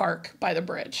couples that park by the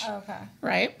bridge.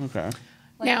 Right? Okay.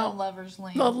 Like now, the Lover's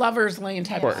Lane. the lover's lane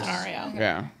type of course. scenario.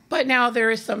 Yeah. But now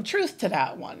there is some truth to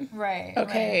that one. Right.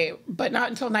 Okay, but not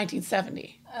until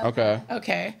 1970. Okay.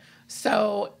 Okay,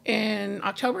 so in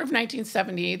October of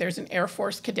 1970, there's an Air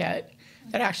Force cadet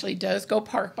that actually does go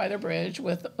park by the bridge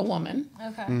with a woman.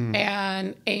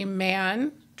 And a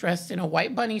man dressed in a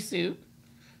white bunny suit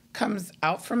comes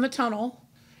out from the tunnel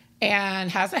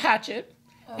and has a hatchet,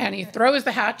 and he throws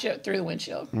the hatchet through the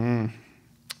windshield.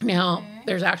 Now,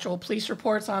 there's actual police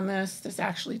reports on this. This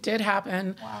actually did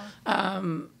happen.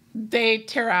 They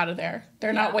tear out of there.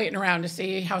 They're not waiting around to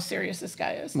see how serious this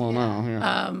guy is. Well, no.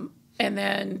 Yeah. And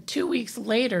then 2 weeks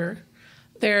later,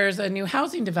 there's a new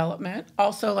housing development,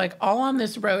 also like all on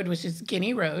this road, which is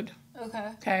Guinea Road.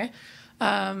 Okay.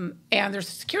 And there's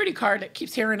a security guard that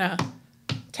keeps hearing a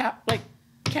tap, like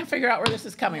can't figure out where this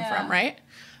is coming from, right?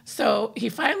 So he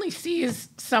finally sees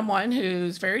someone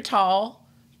who's very tall,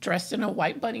 dressed in a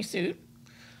white bunny suit,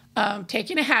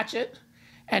 taking a hatchet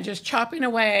and just chopping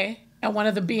away at one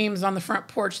of the beams on the front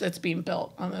porch that's being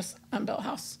built on this unbuilt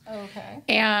house.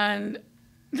 And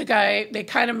the guy, they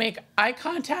kind of make eye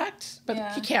contact, but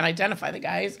he can't identify the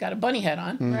guy. He's got a bunny head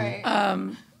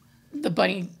on. The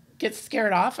bunny gets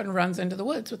scared off and runs into the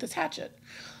woods with his hatchet.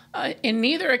 In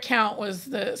neither account was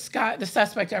the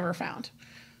suspect ever found.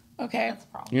 Okay.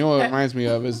 You know what it reminds me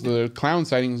of is the clown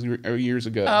sightings years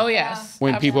ago. Oh, yes.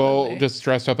 When people absolutely. just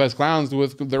dressed up as clowns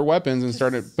with their weapons and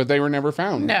started, but they were never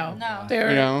found. No. They were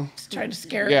You know? trying to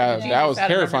scare Yeah, the that was Jesus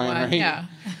out of terrifying, everyone. right? Yeah.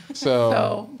 So,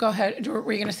 So go ahead.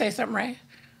 Were you going to say something, Ray?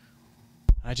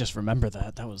 I just remember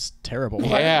that. That was terrible.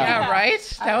 Yeah,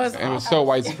 right? That was it was so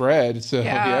widespread. So,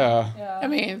 yeah. I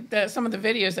mean, some of the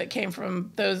videos that came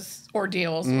from those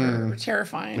ordeals were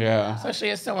terrifying. Yeah. Especially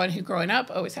as someone who growing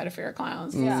up always had a fear of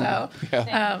clowns.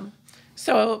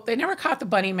 So they never caught the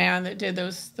bunny man that did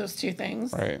those two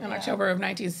things in October of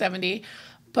 1970.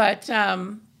 But,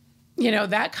 you know,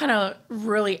 that kind of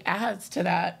really adds to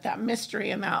that mystery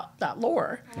and that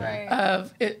lore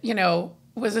of, it, you know,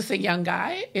 was this a young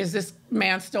guy? Is this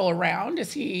man still around?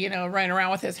 Is he, you know, running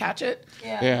around with his hatchet?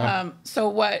 So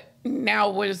what now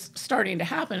was starting to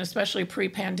happen, especially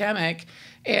pre-pandemic,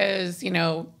 is, you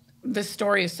know, this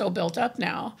story is so built up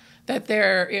now that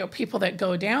there are, you know, people that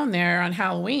go down there on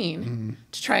Halloween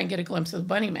to try and get a glimpse of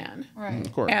the Bunnyman.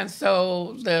 Of course. And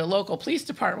so the local police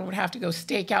department would have to go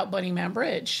stake out Bunnyman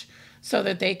Bridge so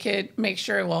that they could make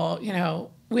sure, well, you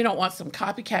know, we don't want some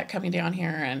copycat coming down here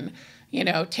and, you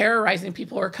know, terrorizing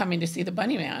people who are coming to see the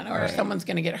Bunnyman, or someone's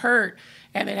going to get hurt,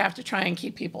 and they'd have to try and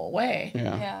keep people away.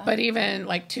 But even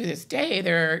like to this day,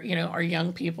 there, you know, are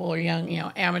young people or young, you know,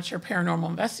 amateur paranormal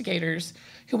investigators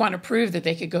who want to prove that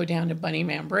they could go down to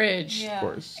Bunnyman Bridge Of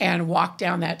course. and walk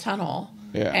down that tunnel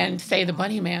and say the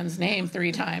Bunnyman's name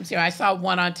 3 times. You know, I saw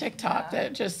one on TikTok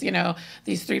that just, you know,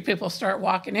 these 3 people start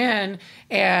walking in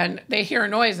and they hear a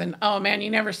noise and, oh man, you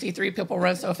never see 3 people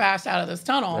run so fast out of this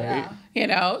tunnel. You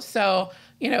know, so,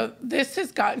 you know, this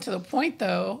has gotten to the point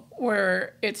though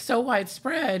where it's so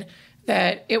widespread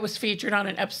that it was featured on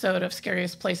an episode of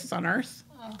Scariest Places on Earth.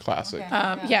 Classic.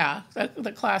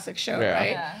 The classic show,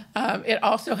 right? It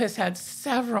also has had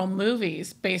several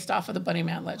movies based off of the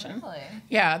Bunnyman legend.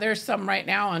 Yeah, there's some right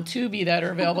now on Tubi that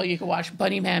are available. You can watch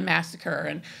Bunnyman Massacre,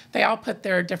 and they all put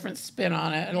their different spin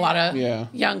on it. And a lot of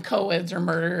young co-eds are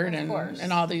murdered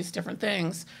and all these different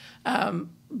things.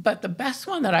 But the best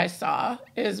one that I saw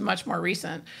is much more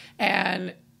recent.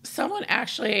 And someone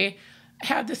actually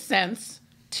had the sense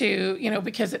to,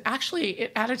 because it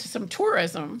added to some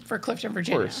tourism for Clifton,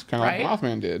 Virginia. Of course, kind of right? like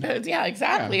Mothman did. Yeah,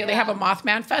 exactly. Yeah. They have a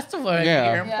Mothman festival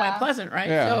here in Point Pleasant, right?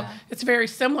 Yeah. So it's very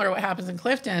similar to what happens in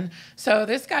Clifton. So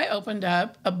this guy opened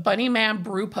up a Bunnyman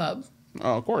brew pub.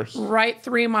 Oh, of course. Right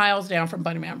 3 miles down from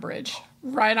Bunnyman Bridge,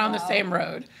 right on the same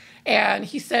road. And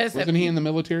he says Wasn't he in the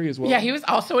military as well? Yeah, he was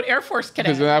also an Air Force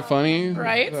cadet. Isn't that funny?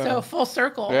 Right? So full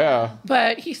circle. Yeah.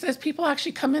 But he says people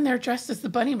actually come in there dressed as the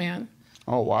Bunnyman.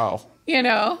 Oh, wow.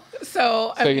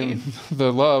 So I Taking mean,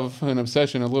 the love and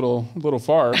obsession a little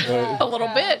far, but a little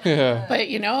bit. Yeah. But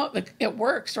it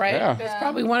works, right? Yeah. It's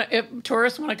probably if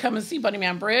tourists want to come and see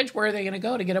Bunnyman Bridge, where are they going to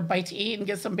go to get a bite to eat and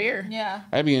get some beer? Yeah.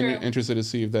 I'd be interested to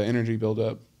see if the energy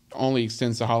buildup only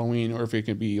extends to Halloween or if it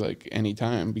could be like any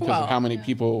time because of how many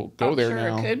people go there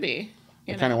now. It could be.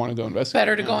 I kind of want to go investigate.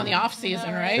 Better to go in the off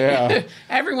season, right? Yeah.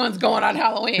 Everyone's going on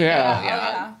Halloween.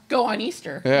 Yeah. Go on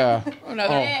Easter. Yeah.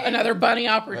 Another bunny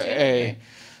opportunity. Hey.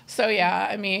 So yeah,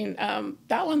 I mean,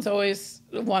 that one's always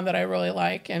one that I really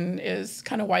like and is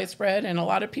kind of widespread, and a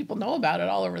lot of people know about it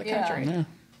all over the country. Yeah.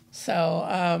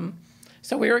 So,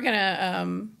 so we were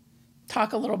gonna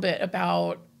talk a little bit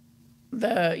about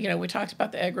we talked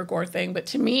about the egregore thing, but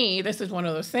to me, this is one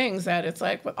of those things that it's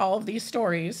like with all of these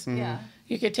stories,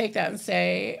 you could take that and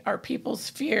say, are people's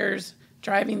fears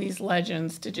driving these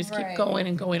legends to just keep going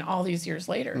and going all these years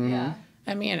later? Yeah.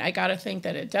 I mean, I got to think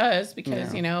that it does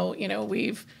because,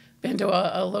 we've been to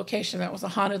a location that was a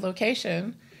haunted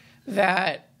location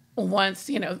that once,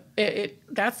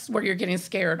 that's where you're getting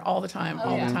scared all the time,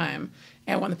 the time.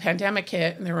 And when the pandemic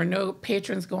hit and there were no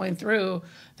patrons going through,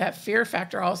 that fear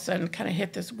factor all of a sudden kind of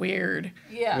hit this weird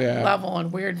level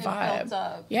and weird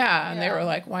vibe. Yeah. And they were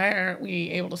like, why aren't we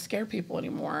able to scare people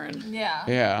anymore? And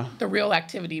the real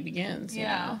activity begins, you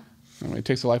know? I mean, it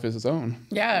takes a life as its own.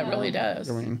 Yeah, it really does.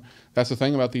 I mean, that's the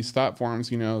thing about these thought forms,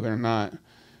 they're not,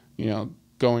 they're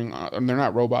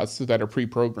not robots that are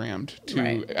pre-programmed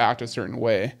to act a certain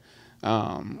way.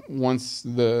 Once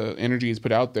the energy is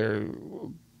put out there,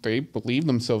 they believe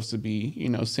themselves to be,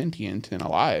 sentient and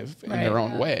alive in their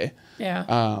own way.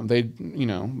 Yeah. They,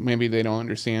 maybe they don't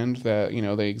understand that,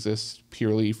 they exist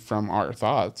purely from our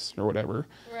thoughts or whatever.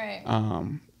 Right.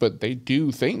 But they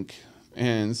do think.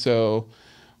 And so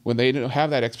when they don't have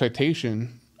that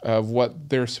expectation of what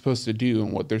they're supposed to do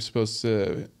and what they're supposed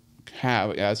to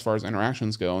have as far as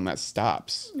interactions go, and that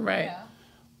stops. Right. Yeah.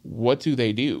 What do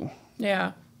they do?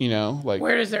 Yeah.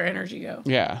 Where does their energy go?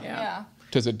 Yeah.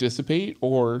 Does it dissipate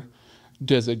or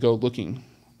does it go looking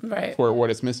for what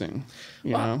it's missing?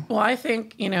 You know? Well, I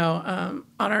think, on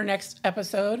our next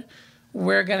episode,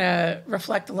 we're going to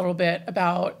reflect a little bit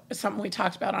about something we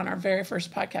talked about on our very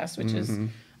first podcast, which is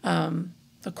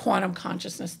the quantum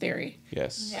consciousness theory.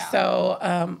 Yes. Yeah. So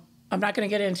I'm not going to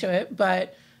get into it,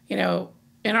 but, in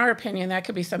our opinion, that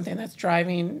could be something that's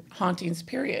driving hauntings,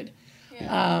 period,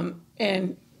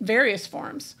 in various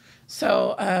forms.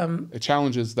 So it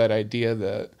challenges that idea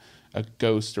that a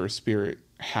ghost or a spirit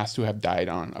has to have died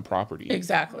on a property.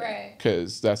 Exactly. Right.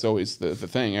 Because that's always the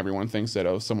thing. Everyone thinks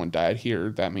that, someone died here,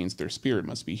 that means their spirit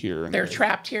must be here. And they're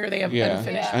trapped here. They have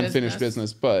unfinished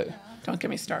business. But don't get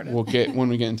me started. We'll get when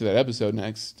we get into that episode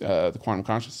next. The quantum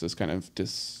consciousness kind of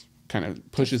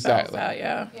pushes that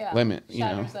limit.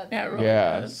 It really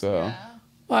does. So.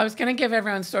 Well, I was going to give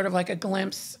everyone sort of like a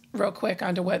glimpse real quick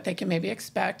onto what they can maybe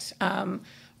expect.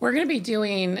 We're going to be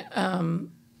doing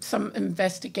some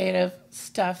investigative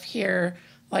stuff here,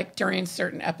 like during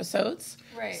certain episodes.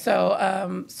 Right.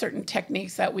 So certain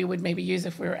techniques that we would maybe use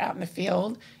if we were out in the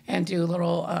field and do a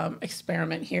little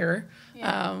experiment here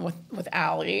with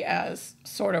Allie as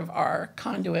sort of our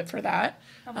conduit for that.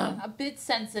 I'm a bit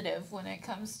sensitive when it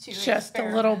comes to just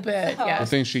a little bit. So. Yes. The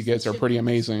things she gets are pretty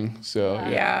amazing. So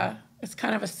yeah, it's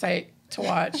kind of a sight to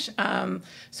watch.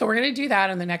 So we're going to do that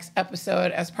in the next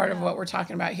episode as part of what we're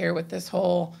talking about here with this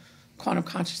whole quantum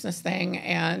consciousness thing.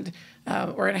 And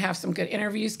we're going to have some good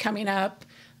interviews coming up.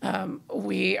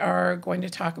 We are going to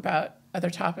talk about other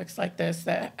topics like this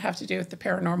that have to do with the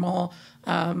paranormal.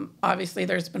 Obviously,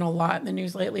 there's been a lot in the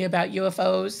news lately about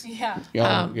UFOs. Yeah.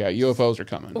 UFOs are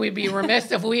coming. We'd be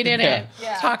remiss if we didn't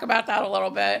talk about that a little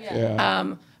bit.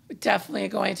 Definitely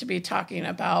going to be talking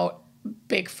about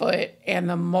Bigfoot and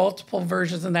the multiple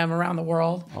versions of them around the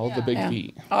world. All the big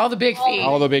feet. All the big feet.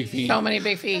 All the big feet. So many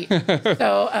big feet.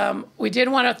 So we did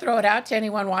want to throw it out to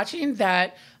anyone watching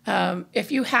that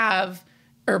if you have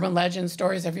urban legend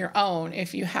stories of your own,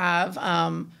 if you have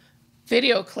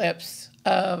video clips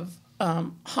of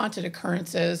haunted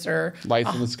occurrences or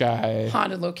lights in the sky,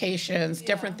 haunted locations,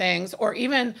 different things, or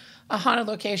even a haunted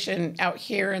location out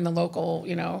here in the local,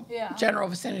 general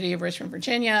vicinity of Richmond,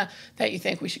 Virginia, that you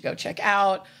think we should go check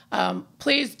out,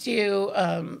 please do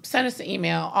send us an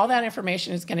email. All that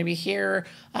information is going to be here,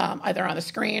 either on the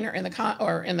screen or in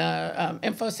the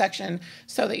info section,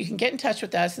 so that you can get in touch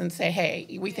with us and say,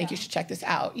 hey, we think you should check this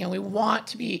out. We want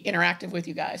to be interactive with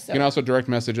you guys. So you can also direct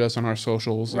message us on our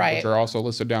socials, which are also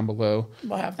listed down below.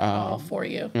 We'll have them all for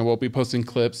you. And we'll be posting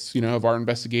clips, of our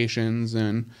investigations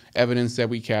and evidence that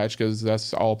we catch, because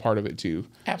that's all part of it too.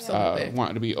 Absolutely.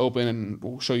 Want to be open and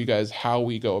we'll show you guys how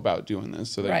we go about doing this,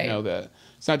 so that you know that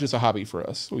it's not just a hobby for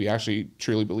us. We actually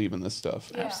truly believe in this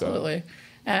stuff. Yeah. Absolutely. So.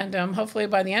 And hopefully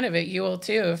by the end of it, you will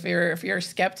too, if you're a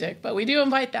skeptic. But we do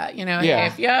invite that, Hey,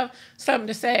 if you have something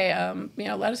to say,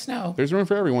 let us know. There's room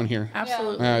for everyone here.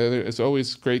 Absolutely. It's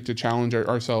always great to challenge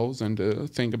ourselves and to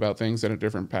think about things at a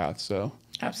different path. So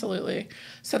absolutely.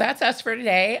 So that's us for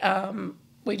today.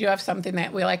 We do have something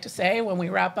that we like to say when we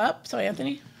wrap up. So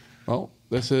Anthony? Well,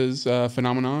 this is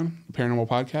Phenomenon, Paranormal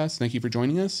Podcast. Thank you for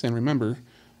joining us. And remember,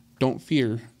 don't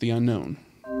fear the unknown.